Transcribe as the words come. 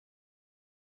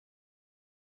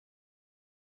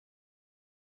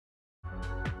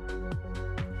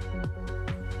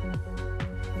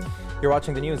You're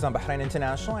watching the news on Bahrain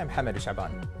International. I'm Hamid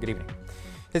Shaban. Good evening.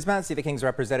 His Majesty the King's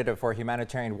representative for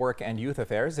humanitarian work and youth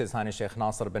affairs, His Highness Sheikh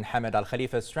Nasser bin Hamad Al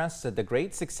Khalifa, stressed that the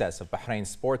great success of Bahrain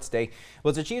Sports Day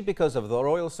was achieved because of the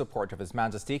royal support of His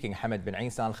Majesty King Hamad bin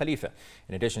Isa Al Khalifa,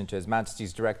 in addition to His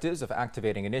Majesty's directives of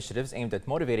activating initiatives aimed at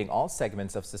motivating all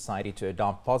segments of society to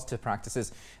adopt positive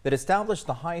practices that establish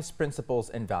the highest principles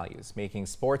and values, making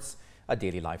sports a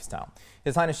daily lifestyle.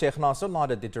 His Highness Sheikh Nasser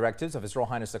lauded the directives of His Royal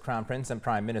Highness the Crown Prince and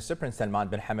Prime Minister Prince Salman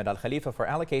bin Hamad Al Khalifa for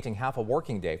allocating half a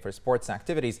working day for sports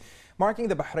activities, marking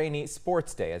the Bahraini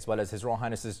Sports Day, as well as His Royal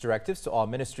Highness's directives to all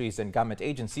ministries and government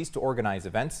agencies to organize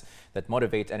events that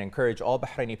motivate and encourage all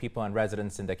Bahraini people and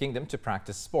residents in the kingdom to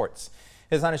practice sports.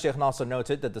 His Highness Sheikh Nasser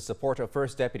noted that the support of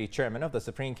First Deputy Chairman of the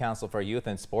Supreme Council for Youth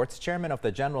and Sports, Chairman of the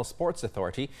General Sports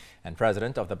Authority, and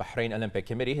President of the Bahrain Olympic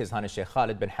Committee, His Highness Sheikh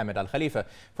Khalid bin Hamad Al Khalifa,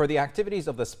 for the activities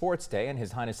of the Sports Day, and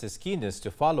His Highness's keenness to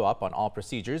follow up on all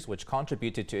procedures which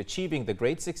contributed to achieving the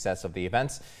great success of the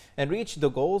events and reach the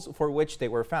goals for which they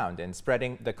were found in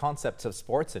spreading the concepts of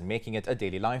sports and making it a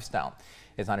daily lifestyle.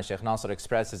 His Highness Sheikh Nasser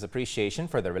expressed his appreciation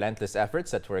for the relentless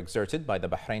efforts that were exerted by the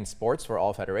Bahrain Sports for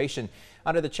All Federation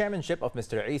under the chairmanship of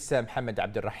Mr. Isa Mohammed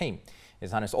Abdul Rahim.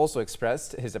 His Highness also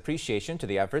expressed his appreciation to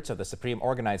the efforts of the Supreme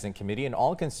Organizing Committee and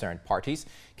all concerned parties,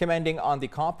 commending on the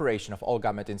cooperation of all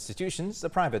government institutions, the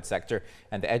private sector,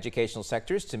 and the educational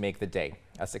sectors to make the day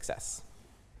a success.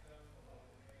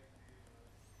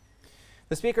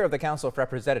 The Speaker of the Council of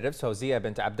Representatives, Fawzia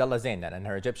bint Abdullah Zainal, and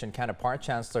her Egyptian counterpart,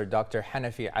 Chancellor Dr.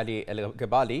 Hanafi Ali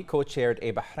Al-Gabali, co-chaired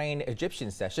a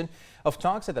Bahrain-Egyptian session of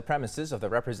talks at the premises of the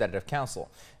Representative Council.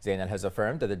 Zainal has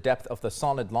affirmed that the depth of the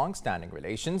solid, long-standing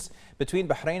relations between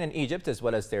Bahrain and Egypt, as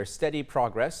well as their steady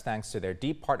progress thanks to their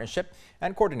deep partnership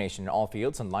and coordination in all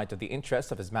fields in light of the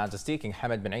interests of His Majesty King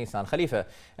Hamad bin Isa Al Khalifa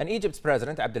and Egypt's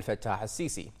President Abdel Fattah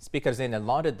al-Sisi. Speaker Zainal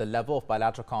lauded the level of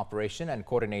bilateral cooperation and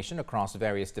coordination across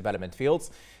various development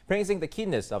fields, praising the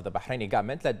keenness of the Bahraini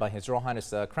government led by His Royal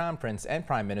Highness the Crown Prince and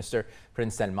Prime Minister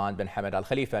Prince Salman bin Hamad Al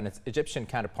Khalifa and its Egyptian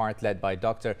counterpart led by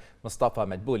Dr. Mustafa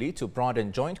Madbouli to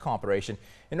broaden joint cooperation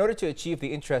in order to achieve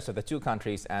the interests of the two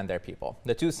countries and their people.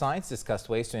 The two sides discussed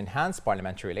ways to enhance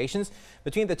parliamentary relations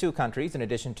between the two countries, in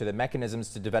addition to the mechanisms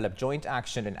to develop joint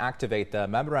action and activate the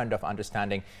Memoranda of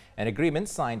Understanding and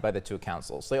agreements signed by the two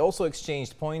councils. They also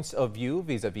exchanged points of view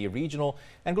vis-à-vis regional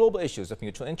and global issues of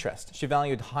mutual interest. She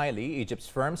valued highly Egypt's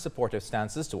firm supportive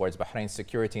stances towards Bahrain's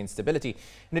security and stability,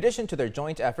 in addition to their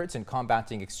joint efforts in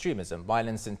combating extremism,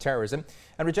 violence and terrorism,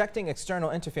 and rejecting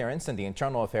external interference in the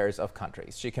internal affairs of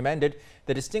countries. She commended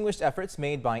the distinguished efforts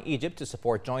made by Egypt to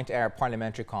support joint Arab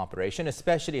parliamentary cooperation,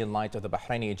 especially in light of the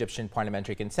Bahraini-Egyptian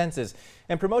parliamentary consensus,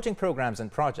 and promoting programs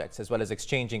and projects, as well as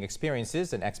exchanging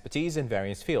experiences and expertise in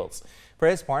various fields. For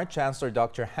his part, Chancellor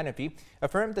Dr. Hanafi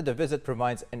affirmed that the visit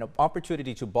provides an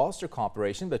opportunity to bolster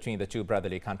cooperation between the two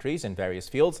brotherly countries in various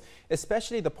fields,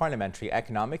 especially the parliamentary,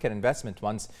 economic and investment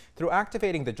ones, through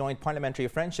activating the joint parliamentary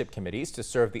friendship committees to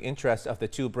serve the interests of the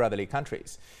two brotherly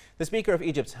countries. The Speaker of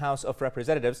Egypt's House of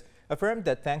Representatives affirmed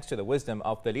that thanks to the wisdom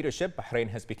of the leadership, Bahrain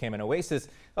has become an oasis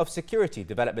of security,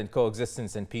 development,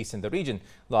 coexistence and peace in the region,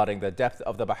 lauding the depth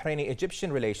of the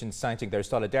Bahraini-Egyptian relations, citing their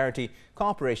solidarity,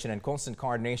 cooperation and constant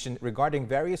coordination regarding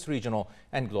various regional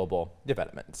and global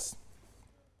developments.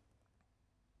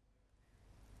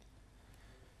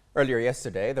 Earlier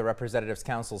yesterday, the Representatives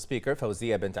Council Speaker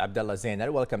Fawzia bint Abdullah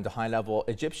Zainal welcomed a high-level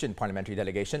Egyptian parliamentary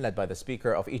delegation led by the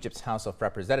Speaker of Egypt's House of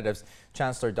Representatives,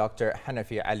 Chancellor Dr.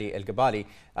 Hanafi Ali Al-Gabali,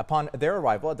 upon their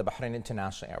arrival at the Bahrain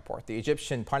International Airport. The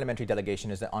Egyptian parliamentary delegation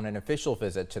is on an official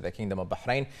visit to the Kingdom of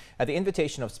Bahrain at the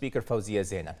invitation of Speaker Fawzia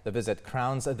Zainal. The visit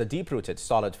crowns the deep-rooted,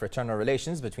 solid fraternal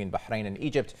relations between Bahrain and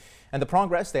Egypt and the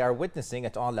progress they are witnessing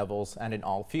at all levels and in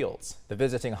all fields. The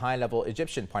visiting high-level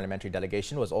Egyptian parliamentary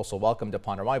delegation was also welcomed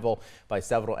upon arrival by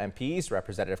several MPs,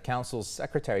 Representative Council's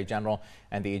Secretary General,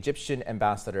 and the Egyptian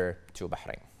Ambassador to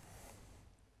Bahrain.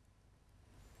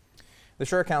 The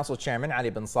Shura Council Chairman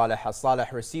Ali bin Saleh Al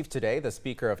Saleh received today the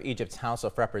Speaker of Egypt's House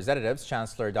of Representatives,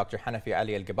 Chancellor Dr. Hanafi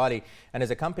Ali Al-Gabali, and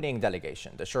his accompanying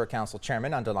delegation. The Shura Council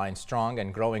Chairman underlined strong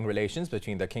and growing relations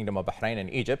between the Kingdom of Bahrain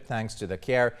and Egypt thanks to the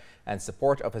care and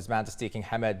support of His Majesty King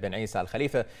Hamad bin Isa Al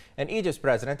Khalifa and Egypt's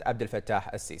President Abdel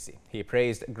Fattah al-Sisi. He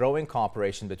praised growing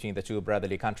cooperation between the two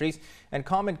brotherly countries and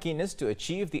common keenness to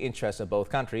achieve the interests of both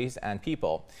countries and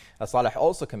people. Al Saleh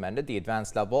also commended the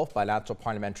advanced level of bilateral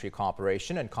parliamentary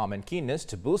cooperation and common keenness willingness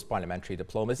to boost parliamentary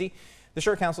diplomacy. The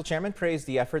Shura Council chairman praised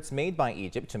the efforts made by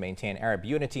Egypt to maintain Arab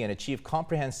unity and achieve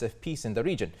comprehensive peace in the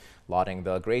region, lauding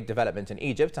the great development in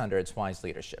Egypt under its wise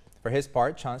leadership. For his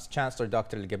part, Chancellor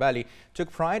Dr. Al-Gabali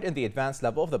took pride in the advanced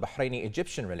level of the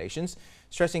Bahraini-Egyptian relations,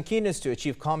 stressing keenness to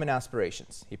achieve common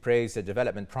aspirations. He praised the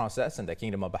development process in the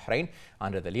Kingdom of Bahrain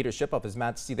under the leadership of His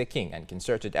Majesty the King and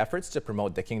concerted efforts to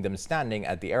promote the kingdom's standing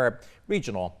at the Arab,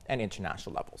 regional and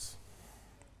international levels.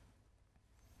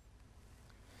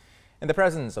 In the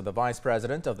presence of the Vice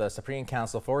President of the Supreme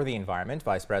Council for the Environment,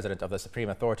 Vice President of the Supreme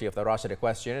Authority of the Rashid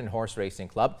Equestrian and Horse Racing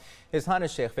Club, His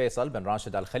Highness Sheikh Faisal bin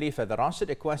Rashid Al Khalifa, the Rashid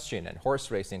Equestrian and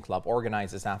Horse Racing Club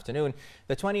organized this afternoon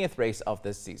the 20th race of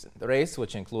this season. The race,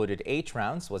 which included 8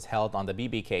 rounds, was held on the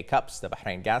BBK Cups, the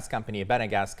Bahrain Gas Company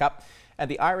Benagas Cup, and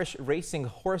the Irish Racing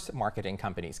Horse Marketing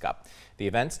Companies Cup. The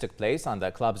events took place on the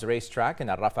club's racetrack in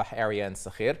Al Rafah area in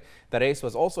Sakhir. The race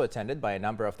was also attended by a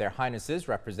number of Their Highnesses,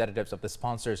 representatives of the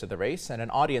sponsors of the race, and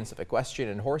an audience of equestrian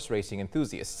and horse racing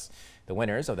enthusiasts. The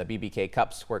winners of the BBK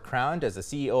Cups were crowned as the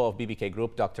CEO of BBK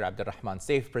Group, Dr. Abdurrahman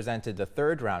Saif, presented the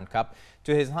 3rd round cup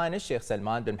to His Highness Sheikh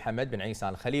Salman bin Mohammed bin Isa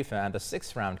Al Khalifa, and the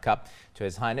 6th round cup to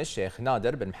His Highness Sheikh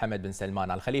Nader bin Mohammed bin Salman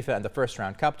Al Khalifa, and the 1st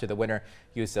round cup to the winner,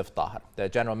 Yusuf Tahir. The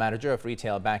General Manager of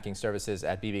Retail Banking Services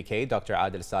at BBK, Dr.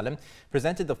 Adil Salim,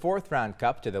 presented the 4th round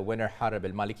cup to the winner, Harib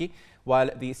Al Maliki,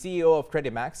 while the CEO of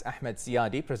Credimax, Ahmed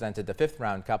Siadi, presented the 5th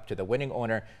round cup to the winning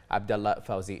owner, Abdullah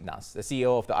Fawzi Nas. The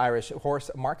CEO of the Irish Horse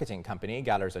Marketing Company,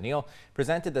 Gallers O'Neill,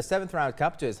 presented the 7th round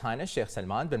cup to His Highness Sheikh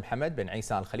Salman bin Mohammed bin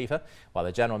Isa Al Khalifa, while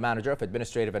the General Manager of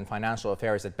Administrative and Financial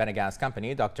Affairs at Benagas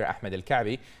Company, Dr. Ahmed Al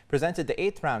Ka'bi, presented the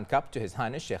 8th round cup to His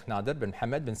Highness Sheikh Nader bin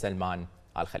Mohammed bin Salman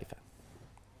Al Khalifa.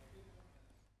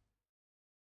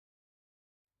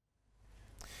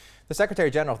 The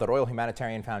Secretary General of the Royal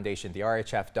Humanitarian Foundation, the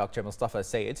RHF, Dr. Mustafa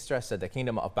Sayed, stressed that the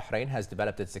Kingdom of Bahrain has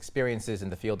developed its experiences in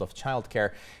the field of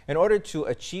childcare in order to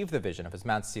achieve the vision of His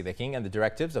Majesty the King and the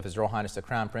directives of His Royal Highness the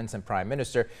Crown Prince and Prime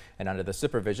Minister, and under the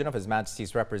supervision of His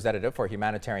Majesty's Representative for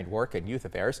Humanitarian Work and Youth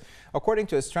Affairs, according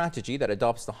to a strategy that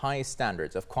adopts the highest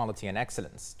standards of quality and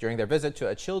excellence. During their visit to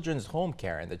a children's home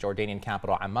care in the Jordanian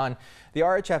capital Amman, the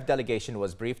RHF delegation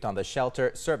was briefed on the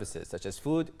shelter services such as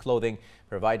food, clothing,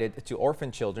 provided to orphan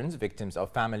children, victims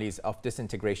of families of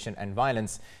disintegration and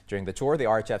violence. During the tour, the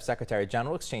RHF Secretary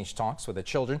General exchanged talks with the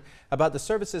children about the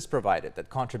services provided that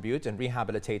contribute in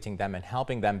rehabilitating them and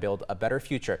helping them build a better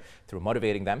future through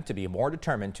motivating them to be more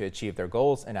determined to achieve their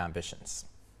goals and ambitions.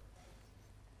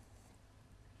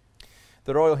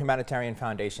 The Royal Humanitarian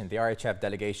Foundation, the RHF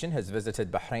delegation, has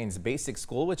visited Bahrain's basic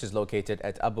school, which is located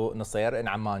at Abu Nasir in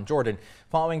Amman, Jordan,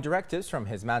 following directives from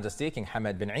His Majesty King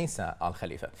Hamad bin Isa Al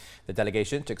Khalifa. The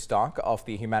delegation took stock of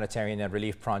the humanitarian and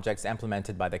relief projects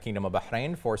implemented by the Kingdom of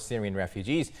Bahrain for Syrian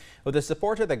refugees, with the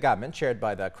support of the government chaired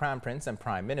by the Crown Prince and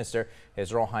Prime Minister,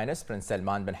 His Royal Highness Prince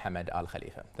Salman bin Hamad Al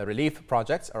Khalifa. The relief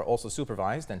projects are also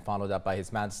supervised and followed up by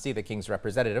His Majesty the King's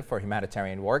Representative for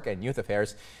Humanitarian Work and Youth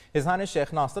Affairs, His Highness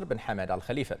Sheikh Nasser bin Hamad Al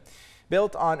Khalifa.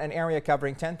 Built on an area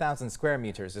covering 10,000 square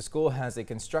meters, the school has a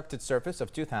constructed surface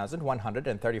of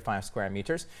 2,135 square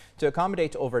meters to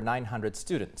accommodate over 900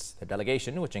 students. The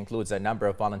delegation, which includes a number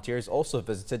of volunteers, also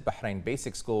visited Bahrain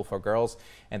Basic School for Girls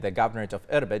and the Governorate of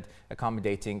Irbid,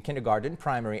 accommodating kindergarten,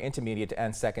 primary, intermediate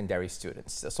and secondary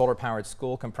students. The solar-powered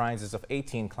school comprises of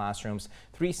 18 classrooms,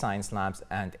 3 science labs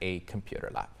and a computer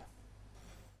lab.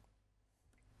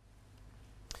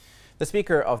 The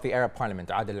Speaker of the Arab Parliament,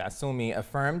 Adil Al-Assoumi,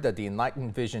 affirmed that the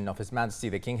enlightened vision of His Majesty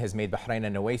the King has made Bahrain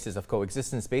an oasis of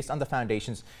coexistence based on the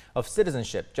foundations of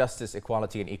citizenship, justice,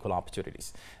 equality and equal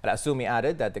opportunities. Al-Assoumi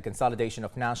added that the consolidation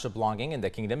of national belonging in the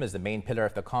kingdom is the main pillar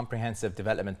of the comprehensive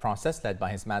development process led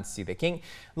by His Majesty the King,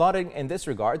 lauding in this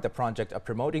regard the project of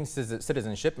promoting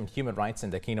citizenship and human rights in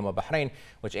the Kingdom of Bahrain,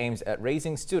 which aims at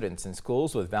raising students in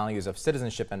schools with values of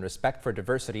citizenship and respect for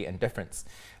diversity and difference.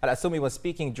 Al-Assoumi was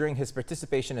speaking during his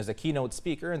participation as a keynote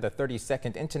speaker in the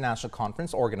 32nd International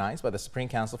Conference organized by the Supreme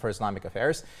Council for Islamic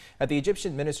Affairs at the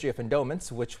Egyptian Ministry of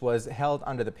Endowments, which was held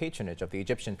under the patronage of the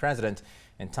Egyptian President,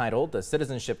 entitled The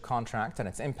Citizenship Contract and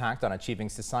Its Impact on Achieving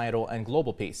Societal and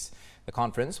Global Peace. The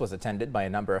conference was attended by a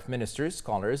number of ministers,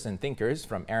 scholars and thinkers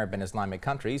from Arab and Islamic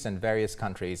countries and various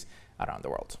countries around the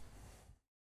world.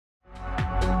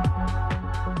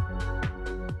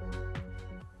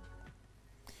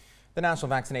 The national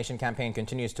vaccination campaign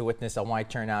continues to witness a wide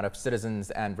turnout of citizens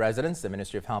and residents. The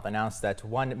Ministry of Health announced that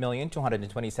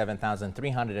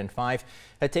 1,227,305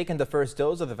 had taken the first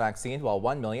dose of the vaccine, while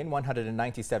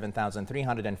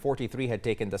 1,197,343 had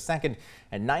taken the second,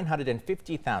 and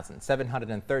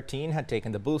 950,713 had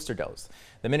taken the booster dose.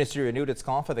 The ministry renewed its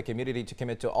call for the community to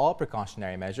commit to all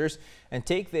precautionary measures and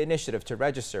take the initiative to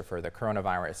register for the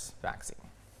coronavirus vaccine.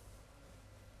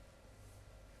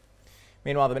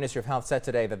 Meanwhile, the Ministry of Health said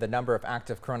today that the number of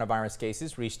active coronavirus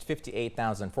cases reached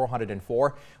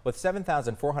 58,404, with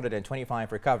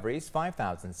 7,425 recoveries,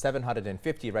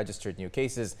 5,750 registered new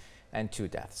cases, and 2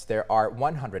 deaths. There are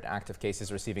 100 active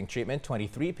cases receiving treatment,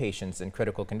 23 patients in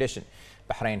critical condition.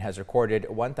 Bahrain has recorded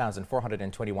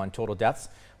 1,421 total deaths,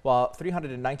 while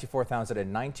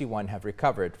 394,091 have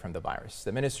recovered from the virus.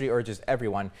 The ministry urges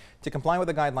everyone to comply with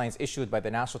the guidelines issued by the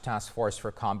National Task Force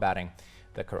for combating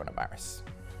the coronavirus.